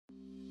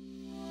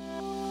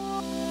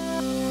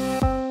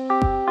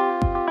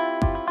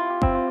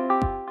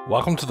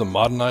Welcome to the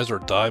Modernize or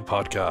Die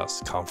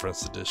podcast,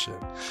 Conference Edition.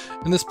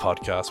 In this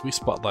podcast, we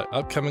spotlight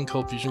upcoming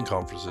Cold Fusion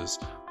conferences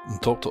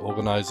and talk to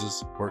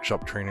organizers,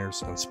 workshop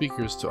trainers, and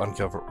speakers to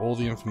uncover all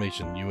the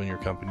information you and your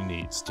company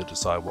needs to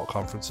decide what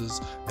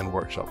conferences and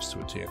workshops to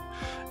attend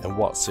and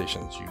what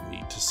sessions you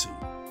need to see.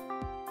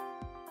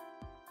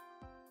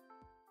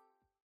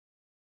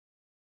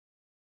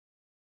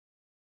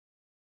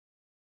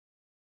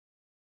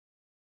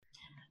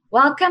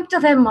 Welcome to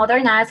the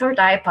Modernize or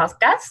Die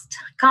podcast,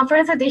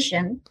 Conference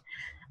Edition.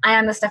 I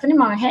am Stephanie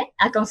Monge,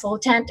 a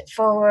consultant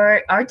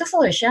for Arto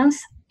Solutions,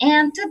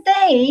 and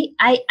today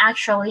I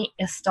actually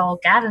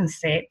stole Gavin's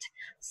seat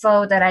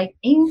so that I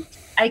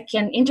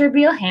can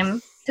interview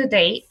him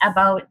today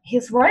about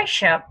his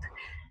workshop,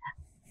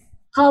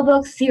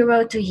 ColdBox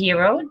Zero to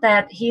Hero,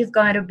 that he's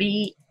going to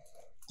be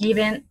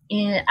given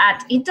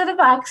at Into the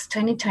Box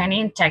 2020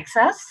 in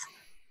Texas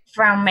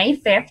from May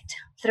 5th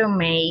through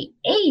May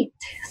 8th.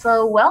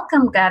 So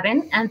welcome,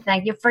 Gavin, and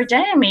thank you for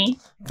joining me.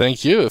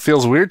 Thank you. It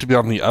feels weird to be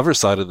on the other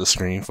side of the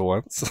screen for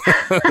once.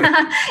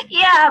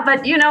 Yeah,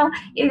 but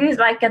it is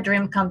like a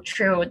dream come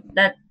true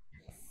that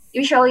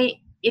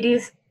usually it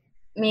is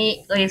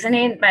me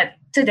listening, but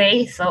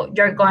today, so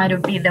you're going to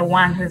be the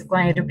one who's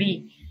going to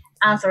be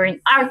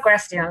answering our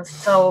questions.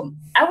 So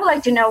I would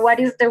like to know, what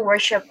is the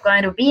workshop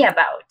going to be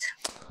about?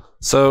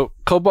 So,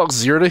 ColdBox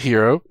Zero to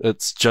Hero,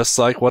 it's just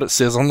like what it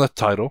says on the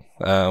title.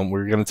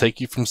 We're going to take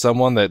you from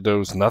someone that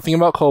knows nothing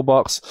about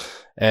ColdBox,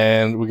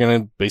 and we're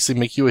going to basically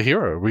make you a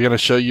hero. We're going to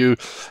show you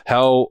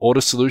how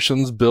Arto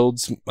Solutions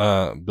builds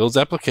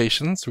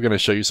applications. We're going to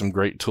show you some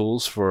great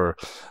tools for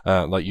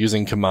like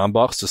using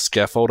CommandBox to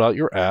scaffold out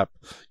your app,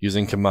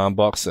 using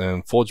CommandBox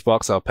and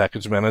ForgeBox, our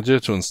package manager,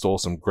 to install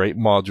some great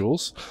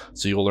modules.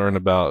 So you'll learn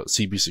about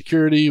CB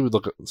security. We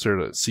look at sort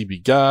of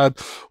CB guard.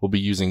 We'll be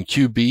using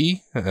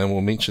QB, and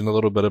we'll mention a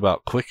little bit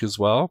about Quick as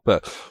well.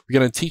 But we're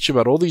going to teach you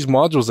about all these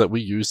modules that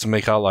we use to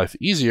make our life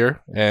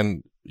easier,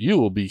 and you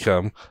will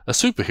become a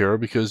superhero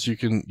because you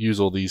can use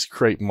all these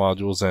great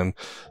modules and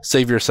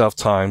save yourself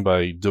time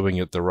by doing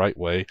it the right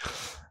way.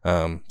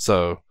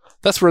 So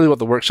that's really what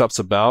the workshop's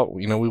about.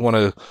 We want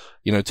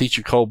to, teach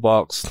you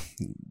ColdBox,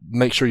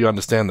 make sure you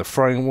understand the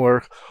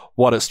framework,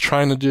 what it's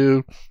trying to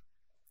do,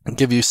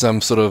 give you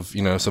some sort of,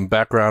 some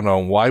background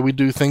on why we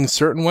do things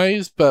certain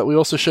ways, but we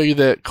also show you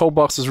that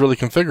ColdBox is really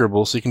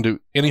configurable, so you can do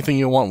anything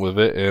you want with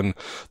it. And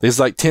there's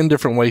like 10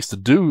 different ways to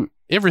do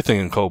everything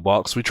in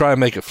ColdBox. We try and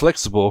make it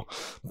flexible,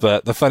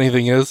 but the funny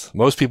thing is,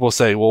 most people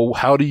say, well,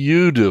 how do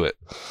you do it?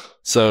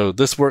 So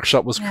this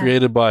workshop was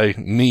created by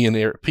me and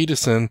Eric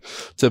Peterson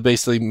to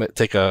basically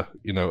take a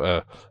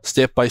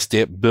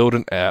step-by-step build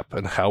an app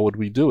and how would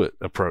we do it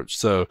approach.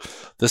 So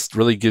this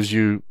really gives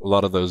you a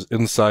lot of those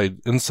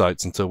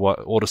insights into what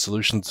Arto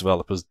Solutions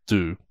developers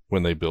do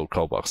when they build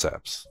ColdBox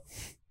apps.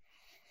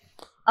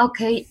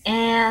 Okay,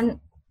 and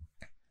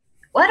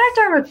what are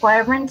the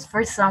requirements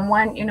for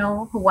someone,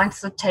 who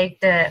wants to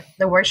take the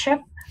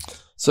workshop?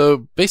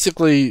 So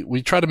basically,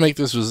 we try to make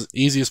this as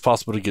easy as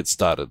possible to get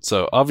started.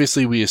 So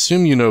obviously, we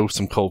assume you know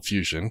some Cold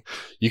Fusion.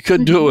 You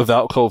could do it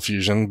without Cold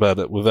Fusion,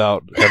 but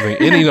without having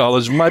any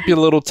knowledge might be a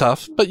little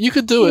tough, but you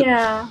could do it.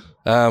 Yeah.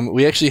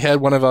 We actually had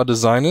one of our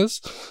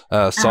designers,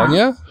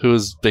 Sonia, who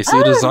is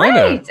basically a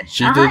designer. Right.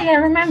 She did. I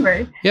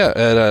remember. Yeah,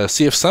 at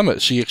CF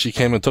Summit, she actually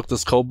came and took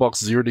this ColdBox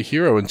Zero to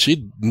Hero, and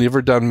she'd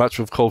never done much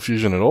with Cold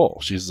Fusion at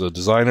all. She's a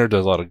designer,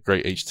 does a lot of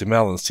great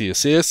HTML and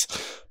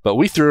CSS, but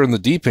we threw her in the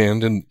deep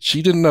end, and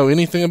she didn't know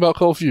anything about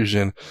Cold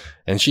Fusion,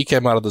 and she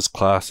came out of this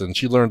class, and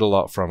she learned a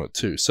lot from it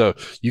too. So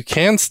you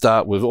can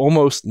start with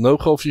almost no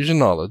Cold Fusion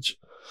knowledge.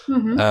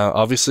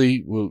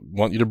 Obviously, we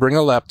want you to bring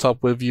a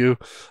laptop with you.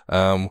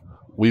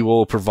 We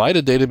will provide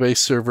a database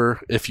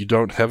server if you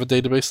don't have a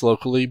database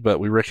locally, but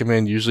we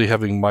recommend usually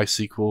having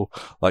MySQL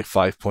like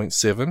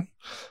 5.7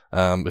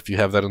 if you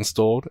have that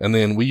installed. And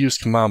then we use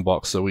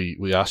CommandBox, so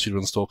we ask you to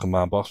install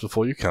CommandBox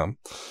before you come.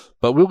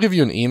 But we'll give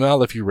you an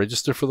email if you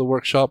register for the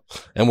workshop,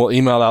 and we'll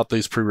email out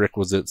these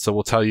prerequisites. So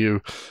we'll tell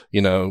you,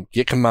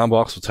 get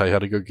CommandBox. We'll tell you how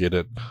to go get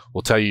it.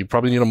 We'll tell you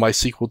probably need a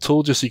MySQL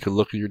tool just so you can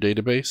look at your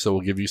database. So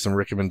we'll give you some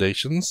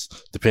recommendations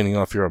depending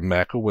on if you're on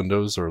Mac or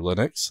Windows or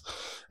Linux.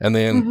 And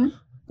then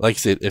like I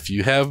said, if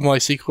you have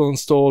MySQL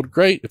installed,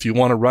 great. If you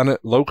want to run it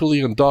locally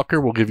in Docker,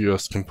 we'll give you a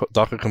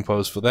Docker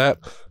Compose for that.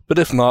 But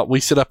if not, we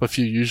set up a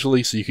few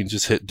usually, so you can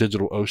just hit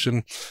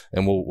DigitalOcean,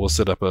 and we'll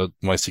set up a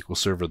MySQL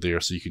server there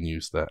so you can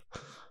use that.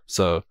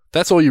 So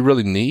that's all you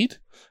really need.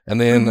 And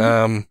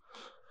then,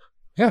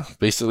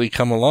 basically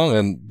come along.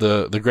 And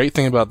the great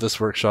thing about this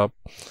workshop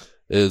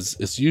is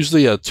it's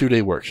usually a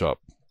 2-day workshop.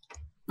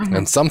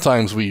 And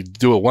sometimes we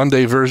do a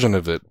 1-day version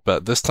of it,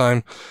 but this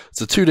time it's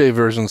a 2-day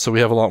version, so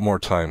we have a lot more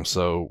time.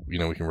 So, we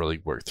can really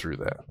work through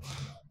that.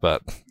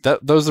 But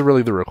those are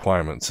really the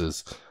requirements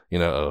is,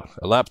 a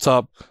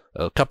laptop,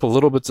 a couple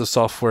little bits of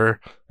software,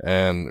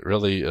 and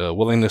really a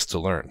willingness to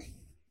learn.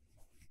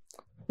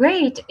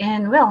 Great.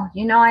 And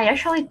I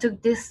actually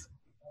took this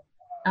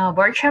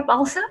workshop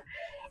also.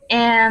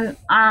 And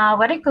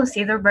what I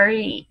consider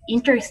very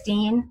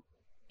interesting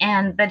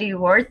and very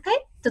worth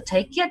it to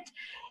take it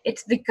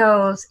it's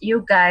because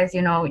you guys,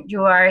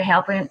 you are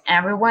helping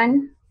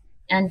everyone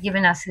and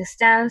giving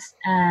assistance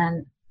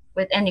and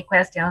with any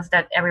questions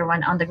that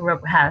everyone on the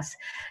group has.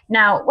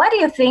 Now, why do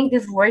you think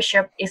this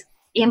workshop is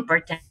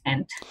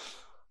important?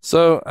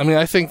 So, I mean,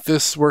 I think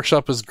this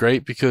workshop is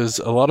great because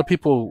a lot of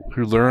people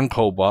who learn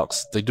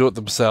ColdBox, they do it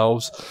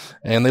themselves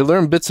and they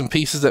learn bits and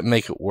pieces that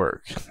make it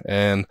work.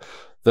 And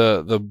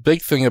the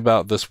big thing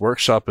about this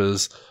workshop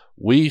is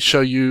we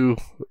show you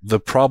the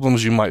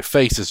problems you might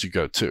face as you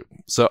go too.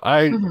 So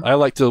I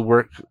like to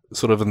work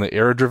sort of in the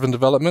error-driven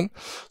development.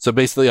 So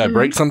basically I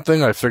break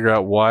something, I figure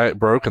out why it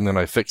broke, and then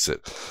I fix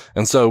it.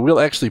 And so we'll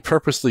actually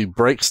purposely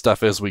break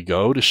stuff as we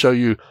go to show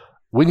you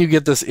when you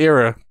get this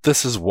error,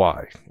 this is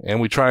why.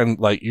 And we try and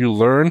you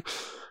learn,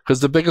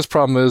 because the biggest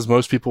problem is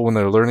most people, when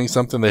they're learning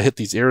something, they hit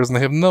these errors and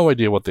they have no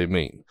idea what they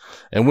mean.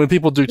 And when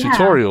people do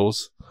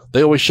tutorials,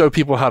 they always show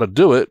people how to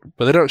do it,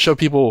 but they don't show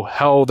people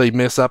how they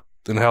mess up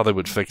and how they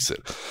would fix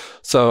it.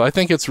 So I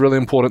think it's really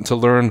important to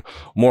learn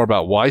more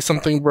about why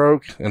something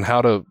broke and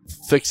how to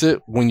fix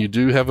it when you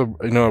do have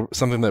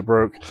something that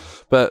broke.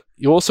 But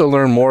you also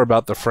learn more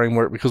about the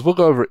framework because we'll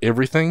go over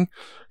everything.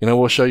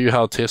 We'll show you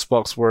how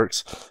TestBox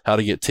works, how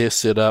to get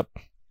tests set up,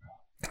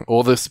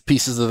 all the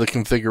pieces of the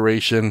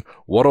configuration,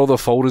 what all the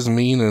folders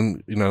mean,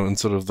 and in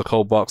sort of the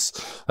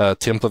ColdBox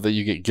template that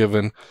you get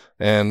given.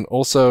 And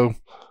also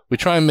we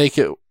try and make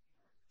it,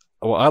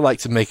 well, I like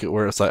to make it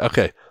where it's like,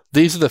 okay,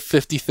 these are the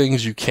 50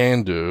 things you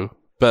can do,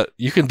 but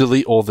you can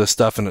delete all this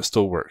stuff and it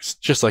still works,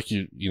 just like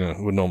you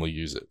would normally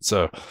use it.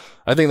 So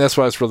I think that's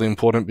why it's really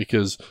important,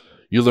 because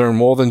you learn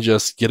more than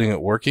just getting it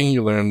working.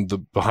 You learn the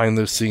behind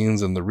the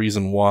scenes and the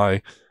reason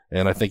why.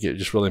 And I think it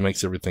just really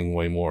makes everything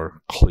way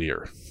more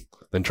clear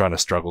than trying to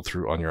struggle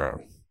through on your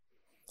own.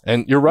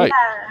 And you're right.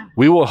 Yeah.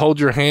 We will hold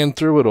your hand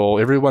through it all.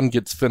 Everyone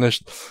gets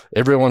finished.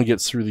 Everyone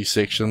gets through these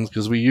sections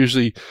because we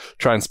usually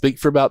try and speak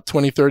for about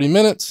 20, 30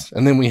 minutes,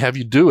 and then we have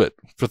you do it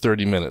for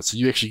 30 minutes. So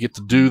you actually get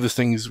to do the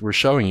things we're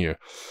showing you.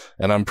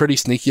 And I'm pretty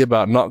sneaky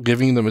about not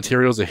giving you the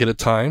materials ahead of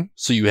time.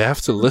 So you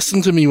have to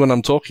listen to me when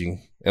I'm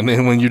talking. And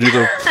then when you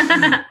do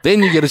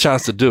then you get a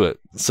chance to do it.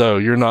 So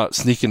you're not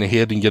sneaking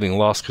ahead and getting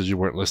lost because you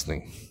weren't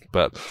listening.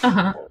 But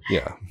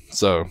yeah,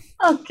 so.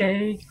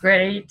 Okay,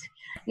 great.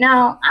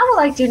 Now, I would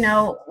like to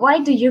know, why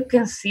do you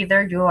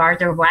consider you are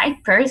the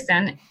right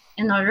person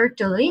in order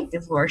to lead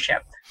this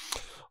workshop?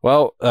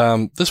 Well,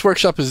 this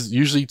workshop is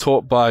usually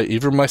taught by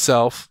either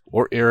myself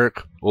or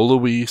Eric or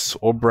Luis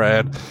or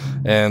Brad.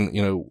 And,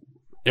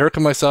 Eric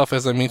and myself,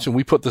 as I mentioned,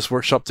 we put this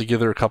workshop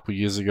together a couple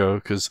years ago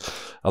because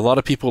a lot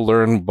of people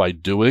learn by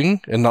doing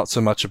and not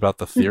so much about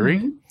the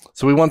theory.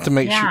 So we want to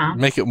make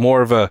it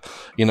more of a,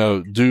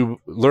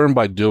 learn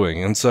by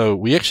doing. And so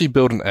we actually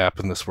built an app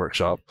in this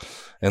workshop.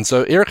 And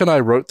so Eric and I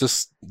wrote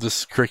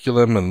this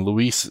curriculum, and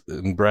Luis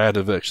and Brad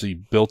have actually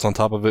built on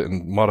top of it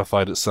and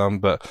modified it some.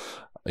 But,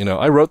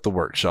 I wrote the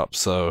workshop,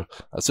 so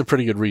that's a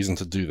pretty good reason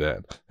to do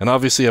that. And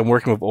obviously I'm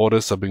working with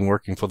Autis. I've been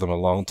working for them a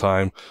long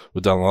time.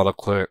 We've done a lot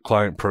of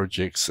client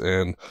projects,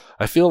 and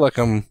I feel like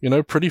I'm,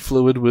 pretty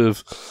fluid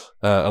with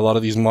a lot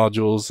of these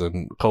modules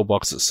and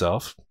ColdBox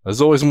itself.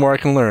 There's always more I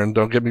can learn.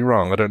 Don't get me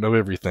wrong. I don't know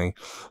everything,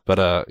 but,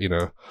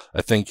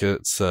 I think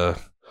it's a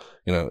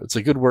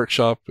good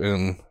workshop,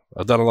 and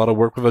I've done a lot of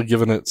work with it,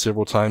 given it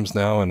several times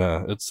now, and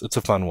it's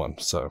a fun one.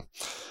 So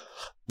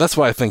that's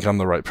why I think I'm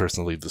the right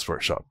person to lead this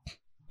workshop.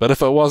 But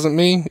if it wasn't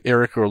me,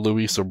 Eric or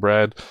Luis or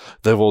Brad,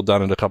 they've all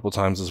done it a couple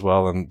times as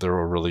well, and they're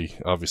all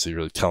obviously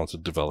really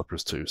talented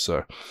developers too.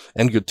 So,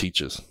 and good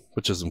teachers,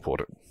 which is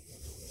important.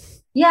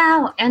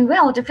 Yeah, and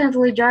well,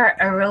 definitely you're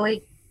a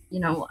really,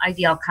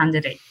 ideal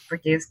candidate for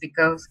this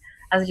because,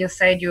 as you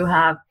said, you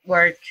have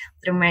worked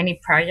through many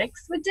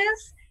projects with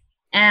this,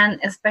 and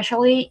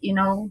especially,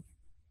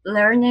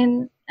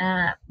 learning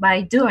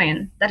by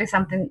doing. That is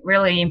something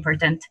really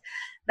important.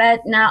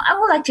 But now I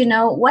would like to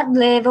know, what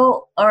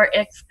level or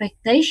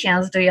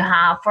expectations do you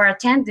have for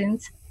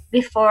attendance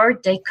before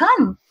they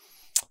come?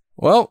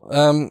 Well,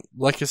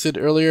 like I said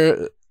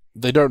earlier,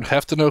 they don't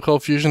have to know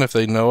Cold Fusion. If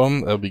they know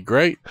them, that would be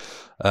great.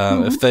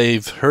 If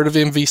they've heard of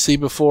MVC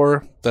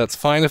before, that's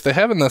fine. If they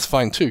haven't, that's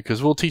fine too,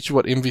 because we'll teach you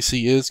what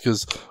MVC is,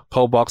 because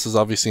ColdBox is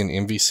obviously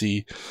an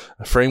MVC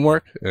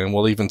framework, and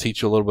we'll even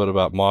teach you a little bit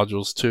about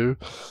modules too.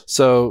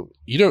 So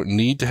you don't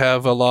need to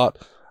have a lot.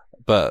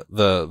 But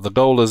the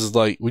goal is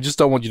we just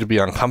don't want you to be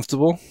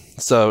uncomfortable.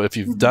 So if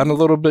you've done a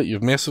little bit,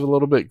 you've messed with a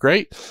little bit,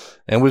 great.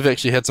 And we've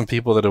actually had some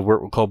people that have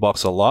worked with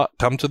ColdBox a lot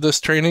come to this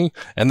training,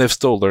 and they've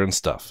still learned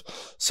stuff.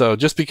 So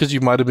just because you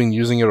might have been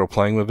using it or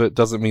playing with it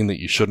doesn't mean that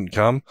you shouldn't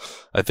come.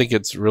 I think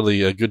it's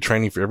really a good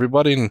training for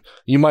everybody, and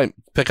you might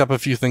pick up a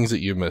few things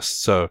that you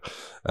missed. So,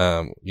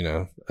 I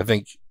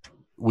think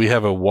we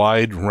have a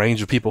wide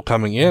range of people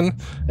coming in,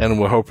 and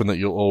we're hoping that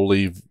you'll all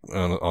leave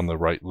on the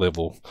right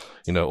level,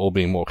 all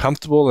being more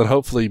comfortable and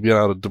hopefully being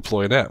able to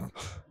deploy an app.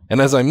 And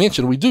as I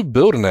mentioned, we do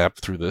build an app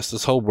through this.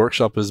 This whole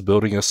workshop is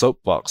building a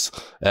Soapbox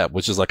app,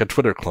 which is like a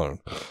Twitter clone.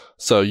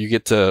 So you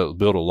get to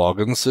build a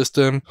login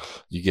system.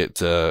 You get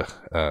to,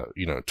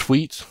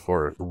 tweet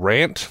or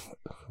rant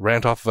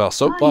rant off of our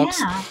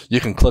soapbox. You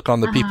can click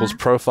on the people's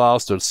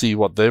profiles to see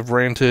what they've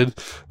ranted.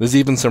 There's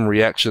even some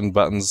reaction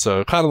buttons,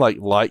 so kind of like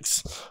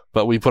likes,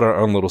 but we put our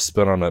own little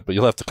spin on it. But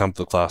you'll have to come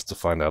to the class to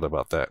find out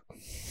about that.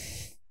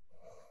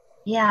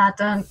 Yeah,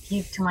 don't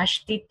give too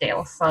much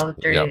detail so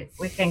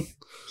we can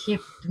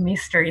keep the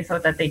mystery so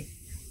that they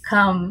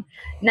come.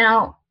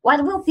 Now,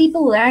 what will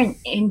people learn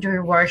in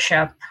your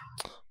workshop?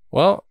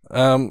 Well,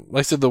 like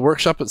I said, the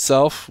workshop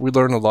itself, we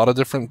learn a lot of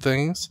different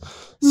things.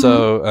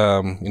 So,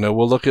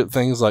 we'll look at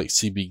things like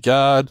CB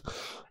Guide.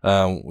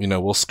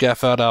 We'll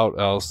scaff out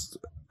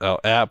our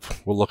app.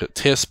 We'll look at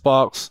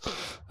Testbox.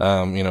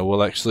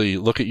 We'll actually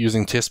look at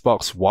using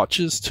Testbox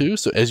watches too.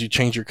 So as you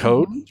change your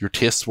code, your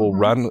tests will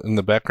run in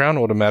the background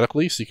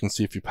automatically, so you can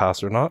see if you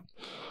pass or not.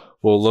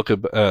 We'll look at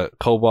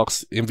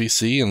ColdBox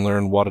MVC and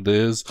learn what it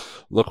is.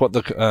 Look what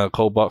the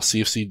ColdBox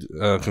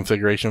CFC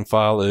configuration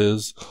file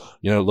is.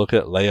 Look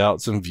at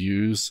layouts and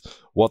views.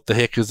 What the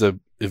heck is an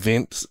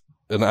event,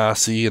 an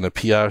RC, and a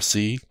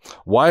PRC?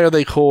 Why are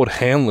they called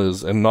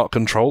handlers and not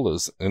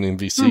controllers in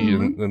MVC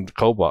and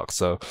ColdBox?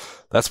 So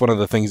that's one of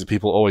the things that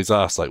people always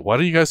ask. Like, why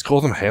do you guys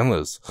call them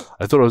handlers?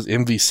 I thought it was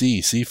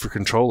MVC, C for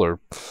controller.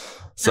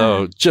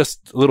 So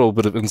just a little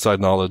bit of inside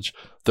knowledge.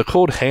 They're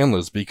called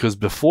handlers because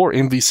before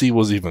MVC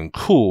was even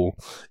cool,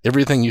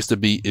 everything used to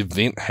be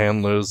event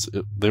handlers.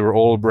 They were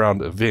all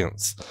around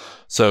events.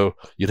 So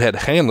you'd had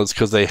handlers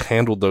because they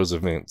handled those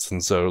events.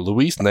 And so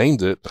Luis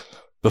named it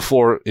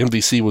before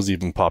MVC was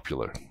even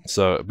popular.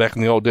 So back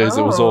in the old days,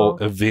 it was all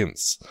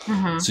events.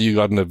 So you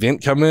got an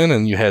event come in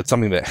and you had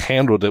something that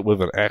handled it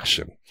with an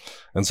action.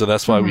 And so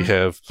that's why we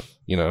have,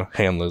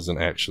 handlers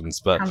and actions.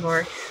 But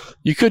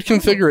you could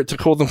configure it to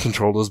call them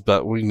controllers,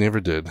 but we never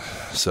did.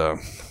 So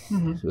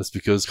it's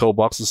because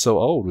ColdBox is so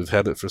old. We've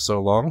had it for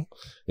so long.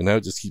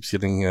 It just keeps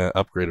getting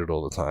upgraded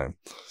all the time.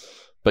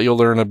 But you'll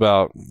learn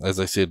about, as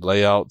I said,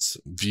 layouts,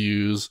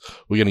 views.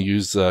 We're going to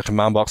use the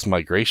Command Box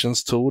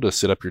Migrations tool to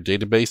set up your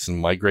database and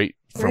migrate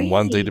from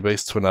one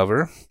database to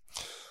another.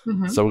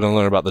 So we're going to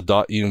learn about the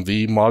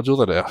 .env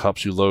module that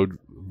helps you load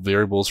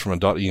variables from a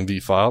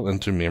 .env file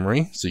into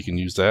memory. So you can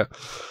use that.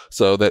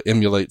 So that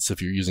emulates if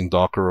you're using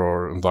Docker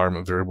or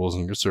environment variables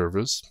in your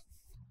servers.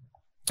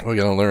 We're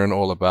going to learn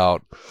all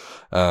about...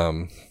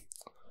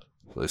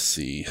 let's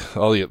see.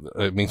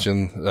 I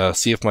mentioned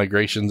CF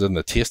migrations and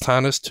the test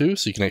harness too,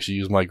 so you can actually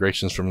use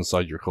migrations from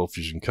inside your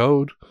ColdFusion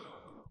code.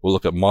 We'll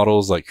look at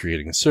models like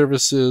creating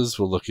services.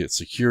 We'll look at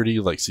security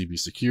like CB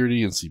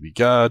Security and CB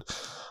Guide.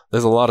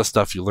 There's a lot of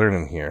stuff you learn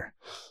in here.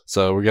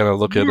 So we're going to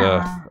look at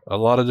a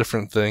lot of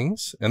different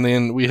things. And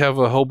then we have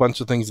a whole bunch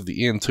of things at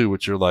the end too,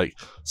 which are like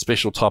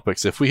special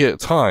topics. If we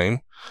hit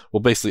time, we'll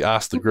basically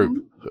ask the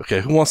group,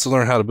 okay, who wants to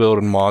learn how to build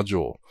a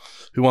module?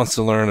 Who wants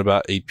to learn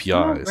about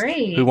APIs?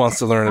 Who wants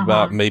to learn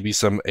about maybe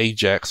some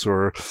AJAX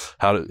or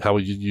how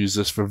would you use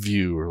this for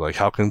Vue, or like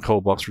how can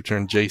ColdBox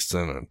return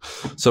JSON?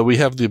 And so we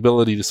have the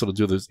ability to sort of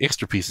do those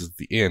extra pieces at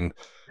the end.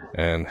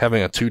 And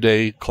having a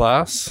 2-day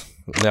class,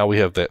 now we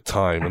have that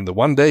time. And the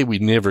 1 day, we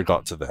never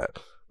got to that.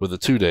 With a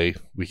 2-day,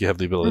 we have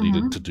the ability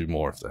to do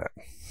more of that.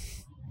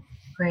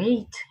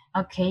 Great.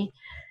 Okay.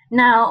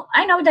 Now,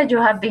 I know that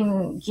you have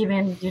been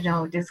giving,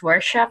 this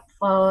workshop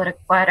for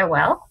quite a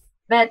while.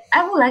 But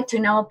I would like to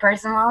know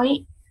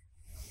personally,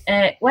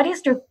 what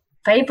is your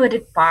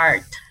favorite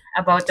part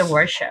about the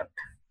workshop?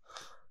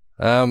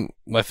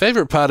 My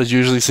favorite part is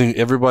usually seeing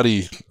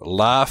everybody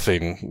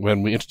laughing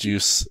when we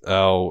introduce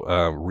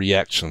our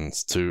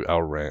reactions to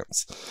our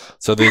rants.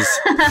 So there's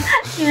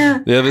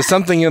there's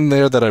something in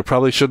there that I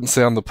probably shouldn't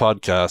say on the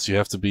podcast. You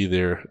have to be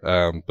there,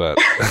 but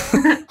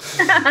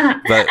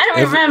I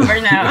don't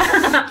remember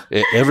now.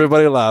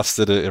 Everybody laughs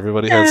at it.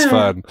 Everybody has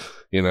fun.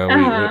 We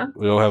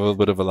all have a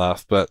bit of a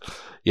laugh, but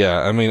yeah,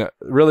 I mean,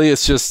 really,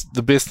 it's just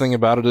the best thing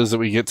about it is that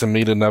we get to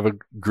meet another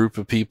group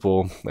of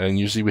people, and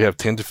usually we have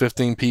 10 to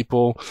 15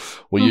 people.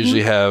 We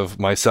usually have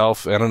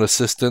myself and an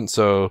assistant,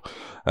 so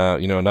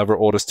another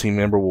Altus team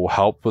member will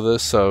help with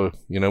this. So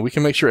we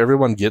can make sure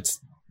everyone gets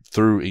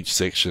through each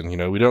section.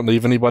 We don't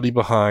leave anybody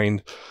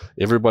behind.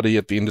 Everybody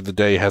at the end of the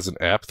day has an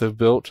app they've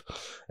built,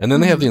 and then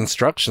they have the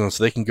instructions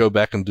so they can go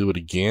back and do it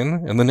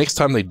again. And the next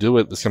time they do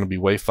it, it's going to be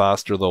way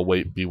faster. They'll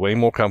be way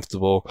more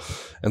comfortable.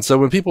 And so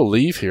when people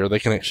leave here, they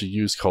can actually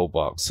use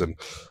ColdBox. And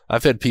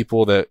I've had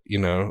people that,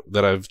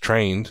 that I've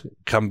trained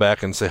come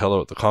back and say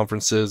hello at the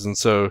conferences. And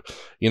so,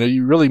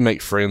 you really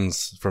make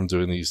friends from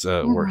doing these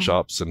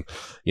workshops, and,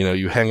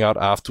 you hang out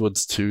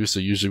afterwards too.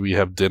 So usually we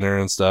have dinner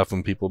and stuff,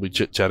 and people will be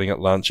chit-chatting at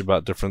lunch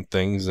about different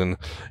things. And,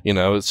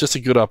 it's just a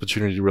good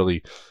opportunity to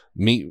really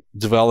meet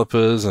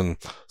developers and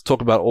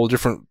talk about all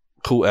different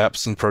cool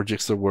apps and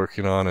projects they're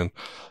working on. And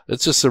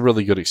it's just a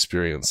really good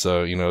experience.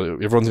 So,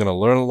 everyone's going to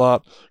learn a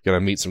lot, going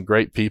to meet some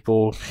great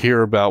people,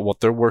 hear about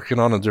what they're working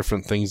on and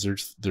different things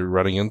they're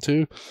running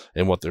into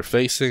and what they're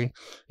facing,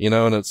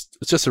 and it's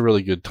just a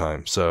really good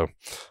time. So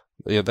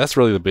yeah, that's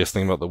really the best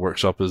thing about the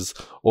workshop is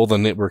all the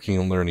networking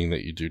and learning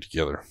that you do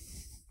together.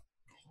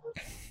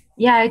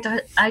 Yeah,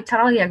 I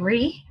totally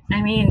agree.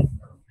 I mean,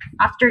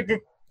 after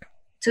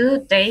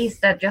 2 days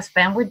that you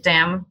spend with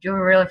them, you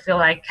really feel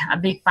like a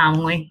big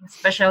family,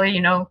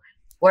 especially,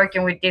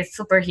 working with these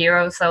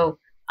superheroes. So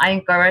I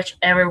encourage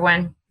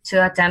everyone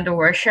to attend the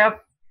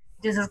workshop.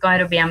 This is going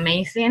to be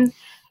amazing.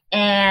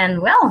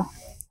 And well,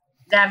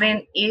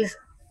 Gavin is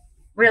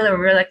really,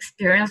 really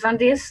experienced on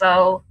this.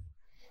 So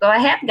go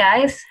ahead,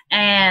 guys,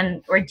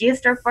 and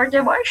register for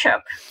the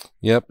workshop.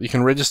 Yep, you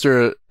can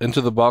register at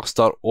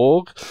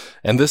intothebox.org,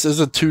 and this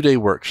is a 2-day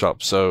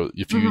workshop. So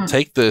if you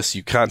take this,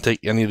 you can't take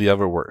any of the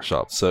other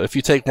workshops. So if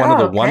you take one of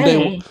the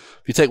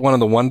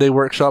one-day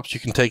workshops, you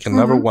can take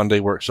another 1-day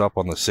workshop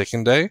on the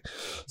second day.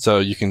 So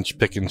you can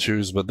pick and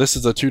choose. But this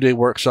is a 2-day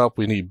workshop.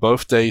 We need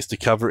both days to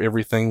cover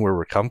everything where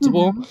we're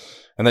comfortable.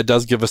 And that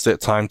does give us that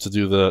time to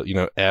do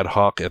the, ad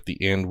hoc at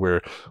the end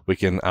where we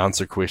can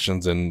answer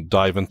questions and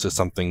dive into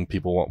something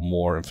people want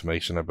more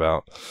information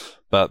about.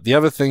 But the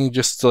other thing,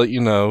 just to let you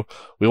know,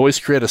 we always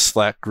create a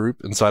Slack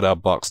group inside our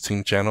Box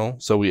Team channel.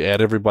 So we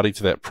add everybody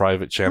to that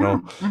private channel.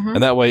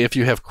 And that way, if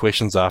you have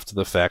questions after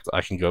the fact,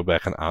 I can go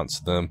back and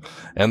answer them.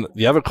 And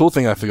the other cool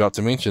thing I forgot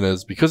to mention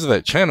is because of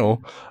that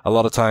channel, a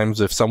lot of times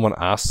if someone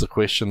asks a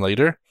question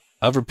later,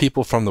 other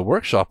people from the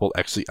workshop will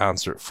actually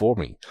answer it for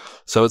me.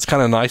 So it's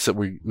kind of nice that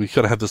we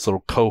could have this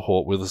little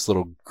cohort with this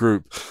little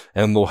group,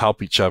 and they'll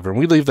help each other. And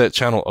we leave that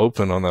channel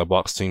open on the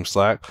Box Team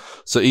Slack.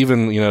 So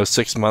even,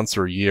 6 months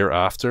or a year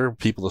after,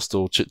 people are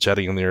still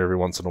chit-chatting in there every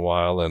once in a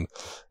while, and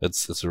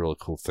it's a really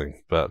cool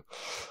thing. But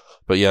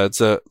yeah, it's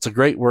a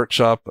great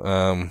workshop.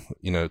 2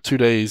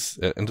 days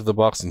at Into the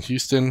Box in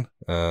Houston.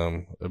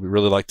 I'd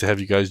really like to have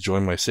you guys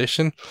join my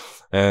session.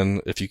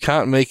 And if you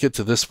can't make it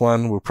to this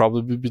one, we'll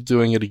probably be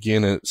doing it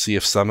again at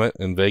CF Summit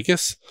in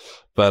Vegas.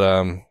 But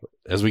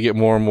as we get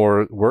more and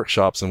more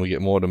workshops and we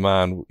get more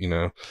demand, we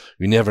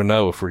never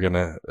know if we're going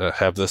to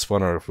have this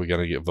one or if we're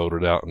going to get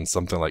voted out and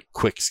something like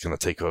Quick's going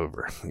to take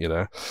over,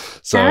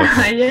 So,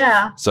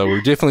 yeah. So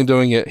we're definitely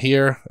doing it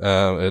here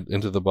at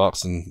Into the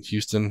Box in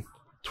Houston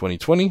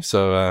 2020.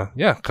 So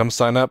come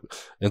sign up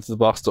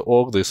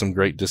intothebox.org. There's some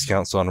great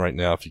discounts on right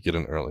now if you get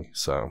in early.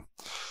 So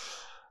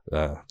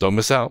don't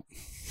miss out.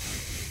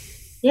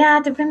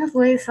 Yeah,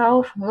 definitely.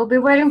 So we'll be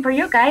waiting for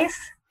you guys.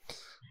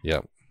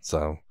 Yeah.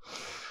 So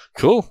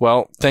cool.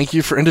 Well, thank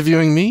you for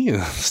interviewing me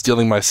and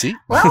stealing my seat.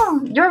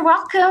 Well, you're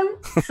welcome.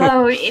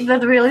 So it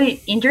was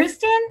really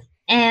interesting.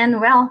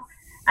 And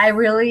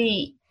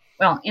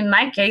in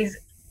my case,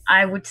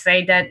 I would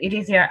say that it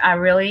is a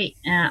really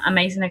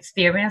amazing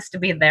experience to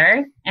be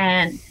there,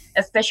 and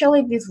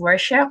especially this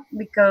workshop,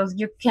 because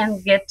you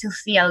can get to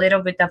see a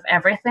little bit of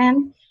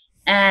everything,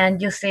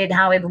 and you see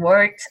how it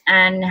works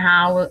and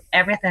how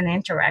everything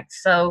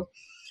interacts. So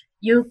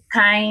you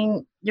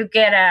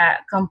get a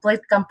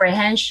complete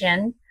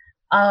comprehension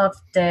of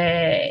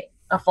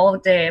all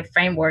the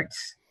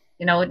frameworks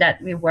that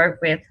we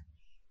work with.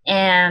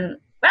 And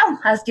well,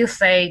 as you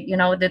say,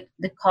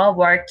 the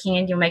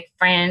co-working, you make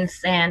friends,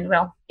 and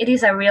it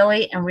is a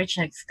really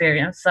enriching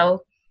experience.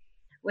 So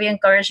we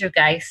encourage you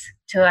guys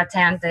to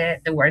attend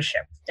the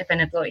workshop,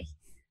 definitely.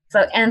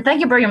 So, and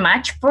thank you very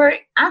much for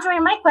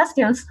answering my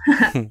questions.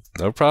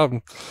 No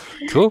problem.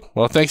 Cool.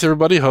 Well, thanks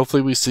everybody.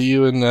 Hopefully we see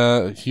you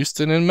in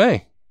Houston in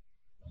May.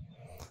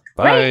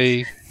 Bye.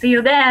 Great. See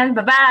you then.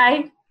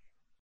 Bye-bye.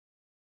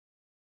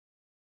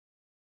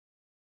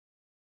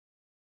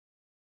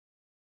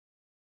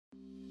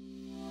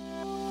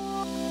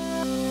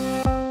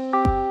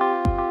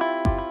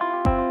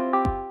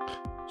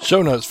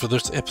 Show notes for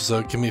this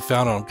episode can be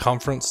found on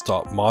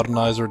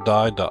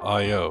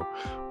conference.modernizerdie.io,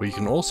 where you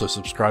can also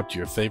subscribe to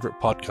your favorite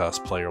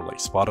podcast player like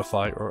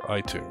Spotify or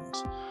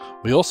iTunes.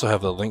 We also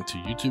have the link to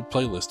YouTube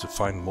playlist to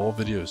find more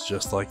videos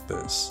just like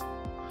this.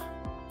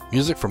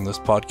 Music from this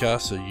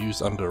podcast are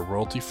used under a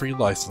royalty-free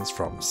license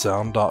from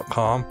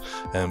sound.com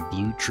and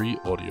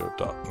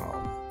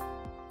bluetreeaudio.com.